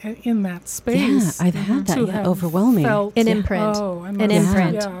in that space. Yeah, I've had that. to Yeah, have overwhelming. felt, An imprint. Oh, I An must-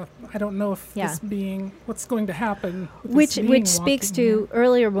 imprint. Yeah, I don't know if Yeah. this being, what's going to happen. with Which this being speaks walking to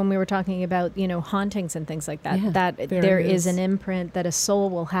earlier when we were talking about, hauntings and things like that. Yeah. That There there it is is. an imprint that a soul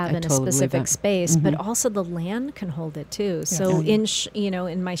will have I in a totally believe specific that. space, but Mhm. also the land can hold it too. So Yeah.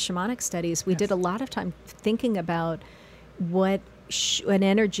 in my shamanic studies, we Yes. did a lot of time thinking about what an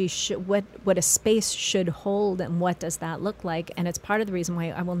energy what a space should hold, and what does that look like. And it's part of the reason why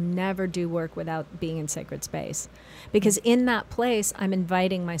I will never do work without being in sacred space, because in that place I'm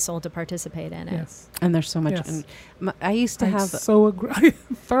inviting my soul to participate in it. Yes. And there's so much. Yes. And I used to have. I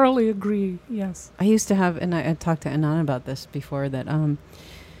thoroughly agree. Yes. I used to have, and I talked to Anand about this before, that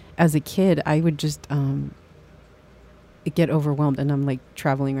as a kid, I would just get overwhelmed. And I'm like time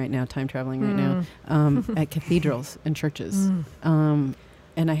traveling right now, at cathedrals and churches.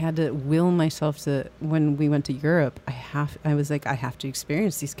 And I had to will myself to, when we went to Europe, I was like, I have to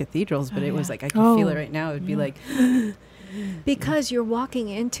experience these cathedrals. But Oh, it was yeah. like, I can feel Oh, it right now. It'd be yeah. like, Because you're walking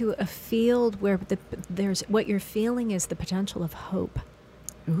into a field where there's what you're feeling is the potential of hope.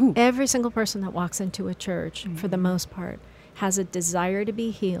 ooh. Every single person that walks into a church, for the most part, has a desire to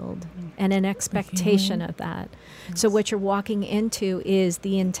be healed and an expectation healing. of that. So what you're walking into is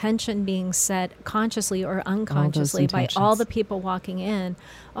the intention being set consciously or unconsciously by all intentions. the people walking in.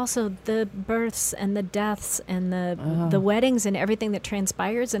 Also the births and the deaths and the weddings and everything that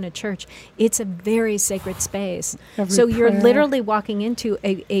transpires in a church. It's a very sacred space. Every So you're prayer. literally walking into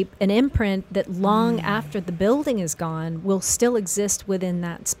an imprint that long after the building is gone will still exist within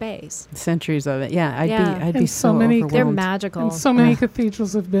that space. Centuries of it. Yeah, Yeah. I'd be And so so many- They're overwhelmed. magical. And so many Ugh.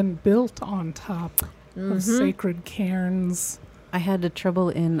 cathedrals have been built on top Mhm. of sacred cairns. I had trouble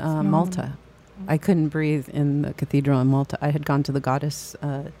in Phenomenal. Malta. I couldn't breathe in the cathedral in Malta. I had gone to the goddess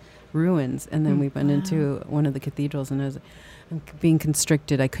ruins, and then we went into one of the cathedrals, and I was being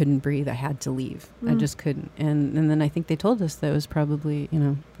constricted. I couldn't breathe. I had to leave. I just couldn't. And then I think they told us that it was probably,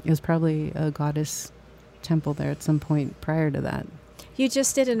 it was probably a goddess temple there at some point prior to that. You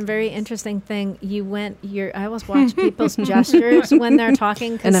just did a very interesting thing. I always watch people's gestures when they're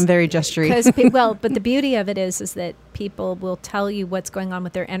talking. And I'm very gestury. But the beauty of it is that people will tell you what's going on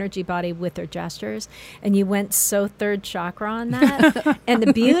with their energy body with their gestures. And you went so third chakra on that. And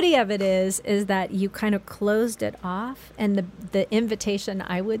the beauty of it is that you kind of closed it off. And the invitation,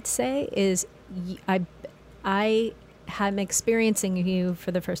 I would say, is I am experiencing you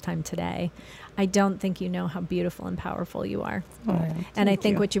for the first time today. I don't think you know how beautiful and powerful you are. And I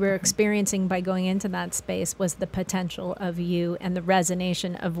think what you were experiencing by going into that space was the potential of you and the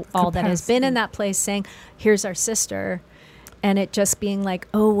resonation of all that has been in that place, saying, here's our sister. And it just being like,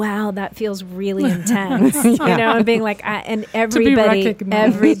 oh, wow, that feels really intense, and being like, and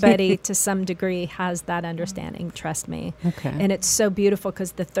everybody to some degree has that understanding. Trust me. Okay. And it's so beautiful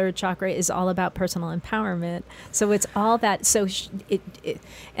because the third chakra is all about personal empowerment. So it's all that. So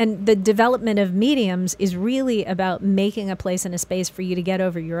and the development of mediums is really about making a place and a space for you to get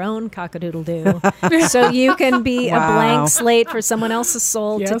over your own cockadoodle-doo, so you can be a Wow. blank slate for someone else's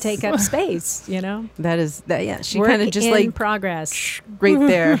soul to Yes. take up space. That is that. Yeah, she Work kind of just in like progress. right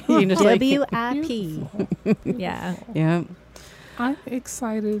there. You just like, WIP. Yeah. yeah. I'm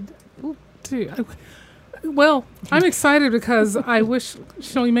excited too. I'm excited because I wish,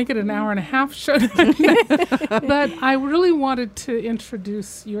 shall we make it an hour and a half show? But I really wanted to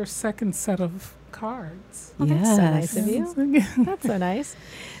introduce your second set of cards. Well, that's so nice of Yes. you. That's so nice.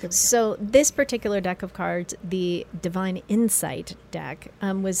 So this particular deck of cards, the Divine Insight deck,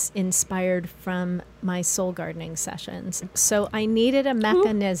 was inspired from my soul gardening sessions. So I needed a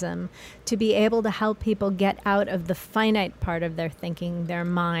mechanism to be able to help people get out of the finite part of their thinking, their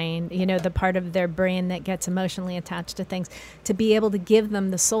mind, the part of their brain that gets emotionally attached to things, to be able to give them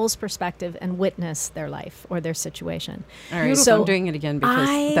the soul's perspective and witness their life or their situation. All right. So So I'm doing it again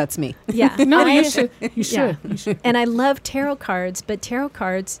because that's me. Yeah. No, you I- should. You should. Yeah. You should. And I love tarot cards, but tarot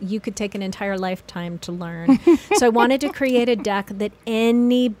cards you could take an entire lifetime to learn. So I wanted to create a deck that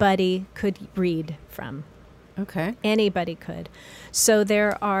anybody could read from. Okay. Anybody could. So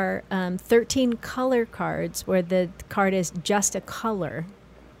there are 13 color cards where the card is just a color.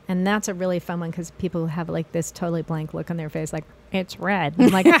 And that's a really fun one because people have like this totally blank look on their face, like, it's red.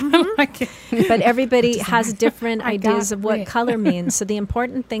 I'm like, but everybody has different ideas of what color means. So the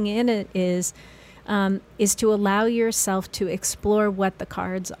important thing in it is to allow yourself to explore what the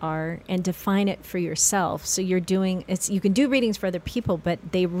cards are and define it for yourself. So you can do readings for other people, but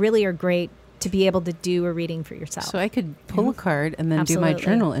they really are great to be able to do a reading for yourself. So I could pull a card and then do my Absolutely.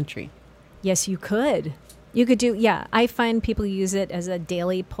 journal entry. Yes, you could. You could do, yeah. I find people use it as a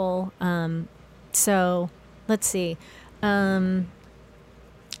daily pull. So let's see.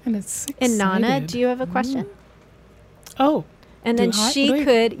 And it's And Nana, six-sided. do you have a question? Oh. And then do I- she wait,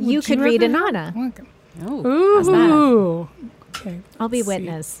 could, would you could read a rather Nana. have- Okay. Oh, How's that? Ooh. Okay. I'll be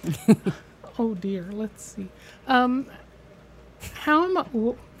let's see. witness. Oh dear. Let's see. How am I?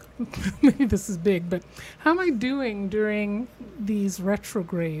 Maybe this is big, but how am I doing during these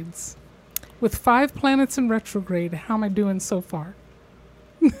retrogrades? With 5 planets in retrograde, how am I doing so far?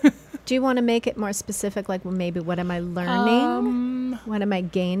 Do you want to make it more specific? Like, well, maybe what am I learning? What am I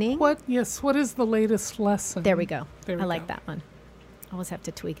gaining? What? Yes. What is the latest lesson? There we go. There we I like go. that one. Always have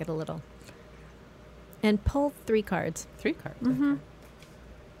to tweak it a little. And pull 3 cards. 3 cards. Mm-hmm.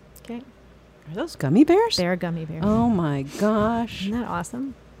 Okay. Are those gummy bears? They're gummy bears. Oh my gosh. Isn't that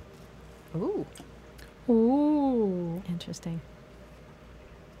awesome? Ooh. Ooh. Interesting.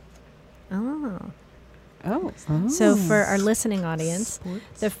 Oh. Oh. So for our listening audience,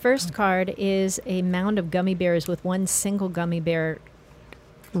 Sports. the first card is a mound of gummy bears with one single gummy bear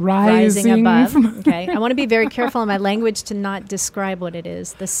rising above. Okay. I want to be very careful in my language to not describe what it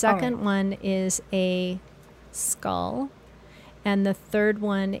is. The second one is a skull. And the third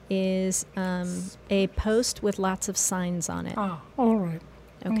one is a post with lots of signs on it. Ah, all right.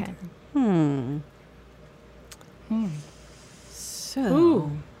 Okay. Hmm. Hmm. So,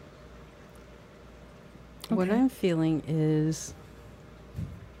 Ooh. what Okay. I'm feeling is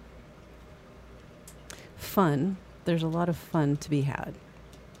fun. There's a lot of fun to be had.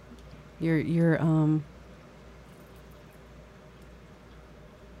 You're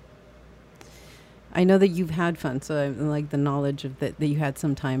I know that you've had fun, so I like the knowledge of that you had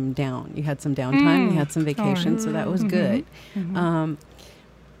some time down. You had some downtime, you had some vacation, so that was Mhm. good. Mhm.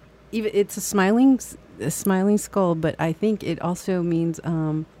 Even it's a smiling skull, but I think it also means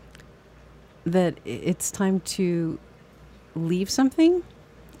that it's time to leave something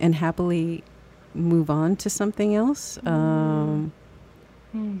and happily move on to something else. Hmm.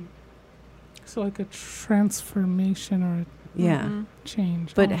 So like a transformation or a Yeah, Mhm.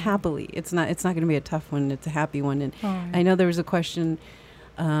 change. but Oh. happily. It's not going to be a tough one. It's a happy one. And All right. I know there was a question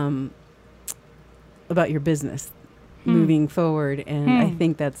about your business Hmm. moving forward, and I Hmm.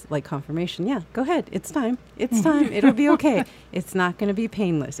 think that's like confirmation. Yeah, go ahead. It's time. It's Mhm. time. It'll be okay. It's not going to be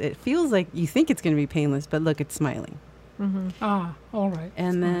painless. It feels like you think it's going to be painless, but look, it's smiling. Mhm. Ah, all right.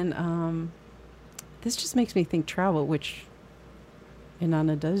 And Fine. then this just makes me think travel, which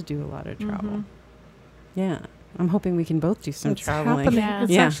Inanna does do a lot of travel. Mhm. Yeah. I'm hoping we can both do some it's traveling. happening. Yeah.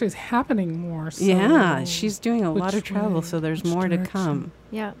 It's Yeah. actually happening more. So Yeah, she's doing a lot of which travel, way? so there's Which more to direction? come.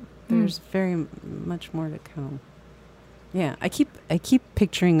 Yeah. There's very much more to come. Yeah, I keep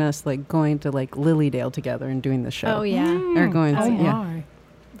picturing us like going to like Lilydale together and doing the show. Oh, yeah. Or going to- Oh, yeah. my.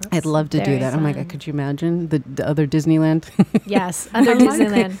 I'd love to do very that. I'm like, fun. could you imagine the other Disneyland? Yes. Other I like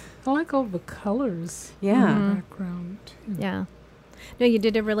Disneyland. I like all the colors. Yeah. In the Mhm. background too. Yeah. No, you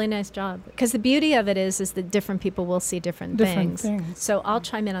did a really nice job. Because the beauty of it is that different people will see different things. So I'll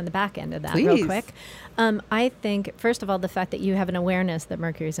chime in on the back end of that real Please. quick. I think, first of all, the fact that you have an awareness that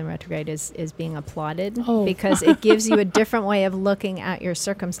Mercury's in retrograde is being applauded Oh. because it gives you a different way of looking at your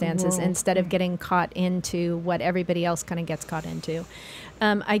circumstances Whoa. instead of getting caught into what everybody else kind of gets caught into.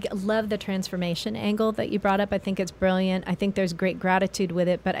 Love the transformation angle that you brought up. I think it's brilliant. I think there's great gratitude with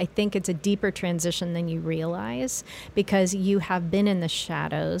it, but I think it's a deeper transition than you realize because you have been in the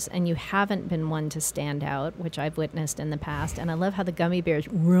shadows and you haven't been one to stand out, which I've witnessed in the past. And I love how the gummy bear's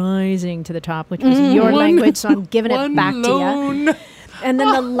rising to the top, which was your One- language, so I'm giving it One back to you. lone. And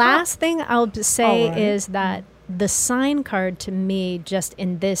then the last thing I'll say All right. is that the sign card to me, just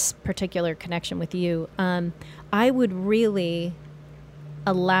in this particular connection with you, I would really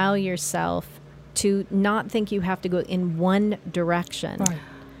allow yourself to not think you have to go in one direction, Right.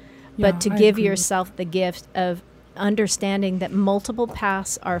 but Yeah, to I give agree with- yourself the gift of understanding that multiple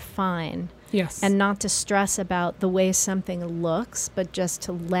paths are fine Yes. and not to stress about the way something looks, but just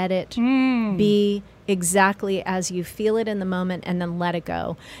to let it Mm. be exactly as you feel it in the moment and then let it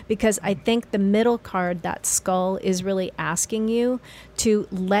go. Because I think the middle card, that skull, is really asking you to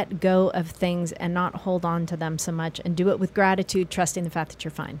let go of things and not hold on to them so much and do it with gratitude, trusting the fact that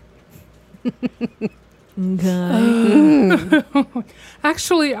you're fine. Okay.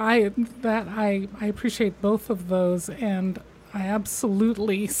 Actually, I appreciate both of those, and I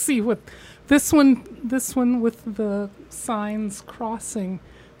absolutely see what this one with the signs crossing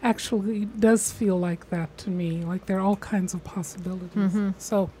actually does feel like that to me. Like there are all kinds of possibilities. Mhm.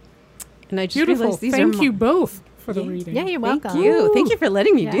 So And I just beautiful. realized these Thank are you both for the Yeah. reading. Yeah, you're Thank welcome. you. Thank you for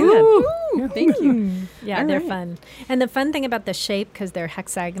letting me Yeah. do that. Ooh. Ooh, thank you. Yeah, All they're right. fun. And the fun thing about the shape, because they're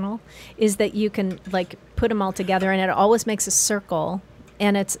hexagonal, is that you can like put them all together and it always makes a circle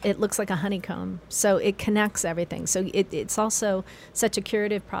and it looks like a honeycomb, so it connects everything. So it's also such a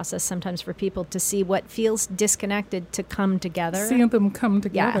curative process sometimes for people to see what feels disconnected to come together. Seeing them come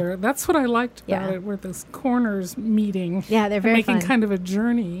together. Yeah. That's what I liked about Yeah. it, where those corners meeting. Yeah, they're and very making fun. kind of a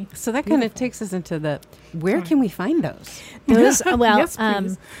journey. So that kind of takes us into where can we find those? Those well, Yes,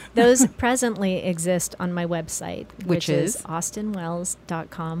 please. those presently exist on my website, Which is?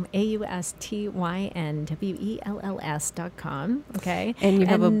 austinwells.com, AustynWells.com. Okay, And you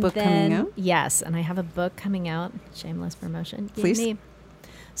have a book coming out? Yes, and I have a book coming out. Shameless promotion. Yay Please. me.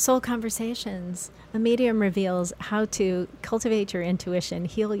 Soul Conversations. A medium reveals how to cultivate your intuition,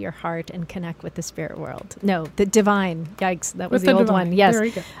 heal your heart, and connect with the spirit world. No, the divine. Yikes, that was With the old divine. one. Yes. There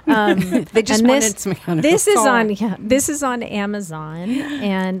you go. They just and wanted some kind of this is Soul. on this is on Amazon,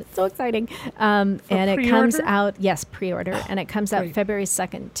 and so exciting. And it comes pre-order? out pre-order, and it comes out Great. February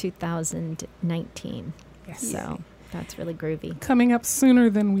 2nd, 2019. Yes. So that's really groovy. Coming up sooner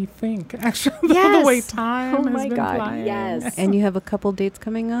than we think. Actually, the Yes. way time Oh has my been God, flying. yes. And you have a couple dates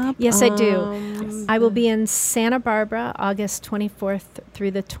coming up? Yes, I do. Yes. I will be in Santa Barbara, August 24th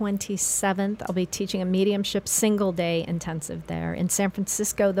through the 27th. I'll be teaching a mediumship single day intensive there. In San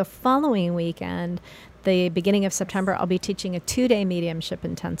Francisco the following weekend, the beginning of September, I'll be teaching a 2-day mediumship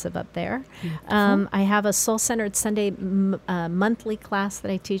intensive up there. I have a soul-centered Sunday monthly class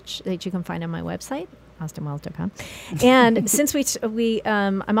that I teach that you can find on my website, austinwells.com. And since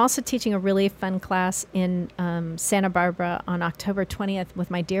I'm also teaching a really fun class in Santa Barbara on October 20th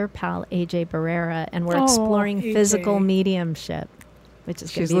with my dear pal AJ Barrera, and we're Oh, exploring AJ. physical mediumship, which is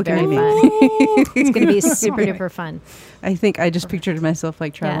going She's to be looking very at fun. me. It's going to be super duper fun. I think I just pictured myself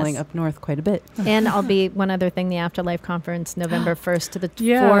like traveling Yes. up north quite a bit. And I'll be one other thing, the Afterlife Conference, November 1st to the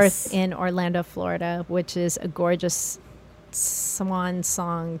Yes. 4th in Orlando, Florida, which is a gorgeous swan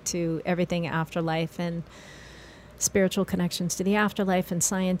song to everything afterlife and spiritual connections to the afterlife and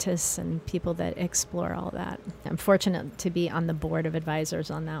scientists and people that explore all that. I'm fortunate to be on the board of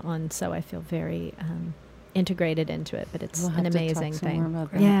advisors on that one, so I feel very integrated into it, but it's We'll an have to talk amazing some thing. more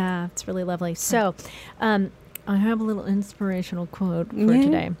about that. Yeah, it's really lovely. So I have a little inspirational quote for Yeah.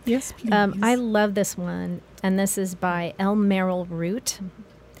 today. Yes, please. I love this one, and this is by L. Merrill Root.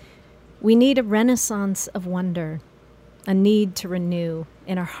 We need a renaissance of wonder, a need to renew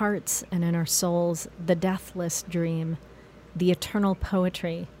in our hearts and in our souls the deathless dream, the eternal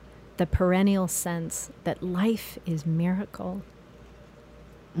poetry, the perennial sense that life is miracle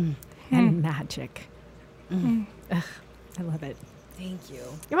and magic. Ugh, I love it. Thank you.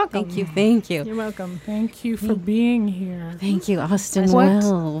 You're welcome. Thank you. Thank you. You're welcome. Thank you for being here. Thank you, Austin What?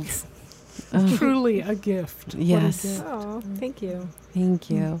 Wells. Oh, Truly a gift. What a Yes. gift. Oh, thank you. thank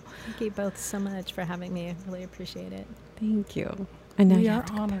you. Thank you both so much for having me. I really appreciate it. Thank you. And now We you are have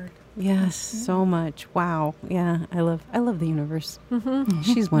to go back. honored. Yes, so much. Wow. Yeah, I love the universe.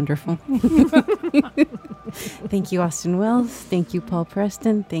 She's wonderful. Thank you, Austin Wells. Thank you, Paul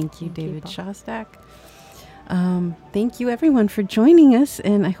Preston. Thank you, Thank you, David Paul. Shostak. Thank you, everyone, for joining us,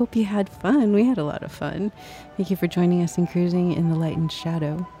 and I hope you had fun. We had a lot of fun. Thank you for joining us in Cruising in the Light and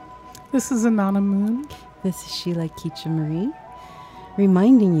Shadow. This is Anana Moon. This is Sheila Keecha Marie,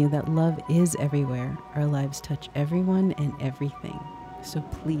 reminding you that love is everywhere. Our lives touch everyone and everything. So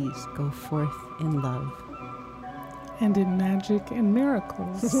please go forth in love. And in magic and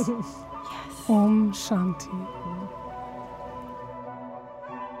miracles. Yes. Om Shanti.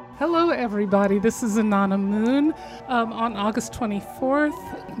 Hello, everybody. This is Anana Moon. On August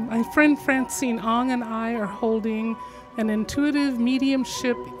 24th, my friend Francine Ong and I are holding an intuitive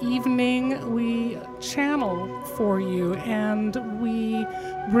mediumship evening. We channel for you and we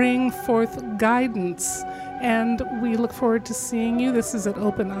bring forth guidance. And we look forward to seeing you. This is at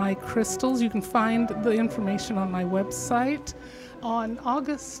Open Eye Crystals. You can find the information on my website. On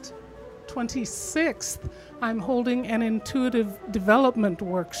August 26th, I'm holding an intuitive development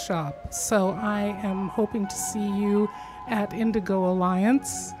workshop. So I am hoping to see you at Indigo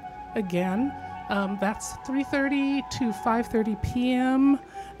Alliance again. That's 3:30 to 5:30 p.m.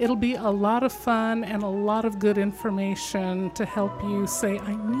 It'll be a lot of fun and a lot of good information to help you say,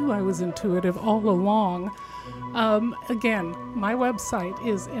 I knew I was intuitive all along. Again, my website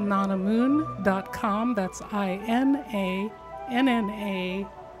is inannamoon.com. That's INANNA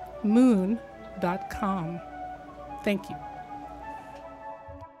moon.com. Thank you.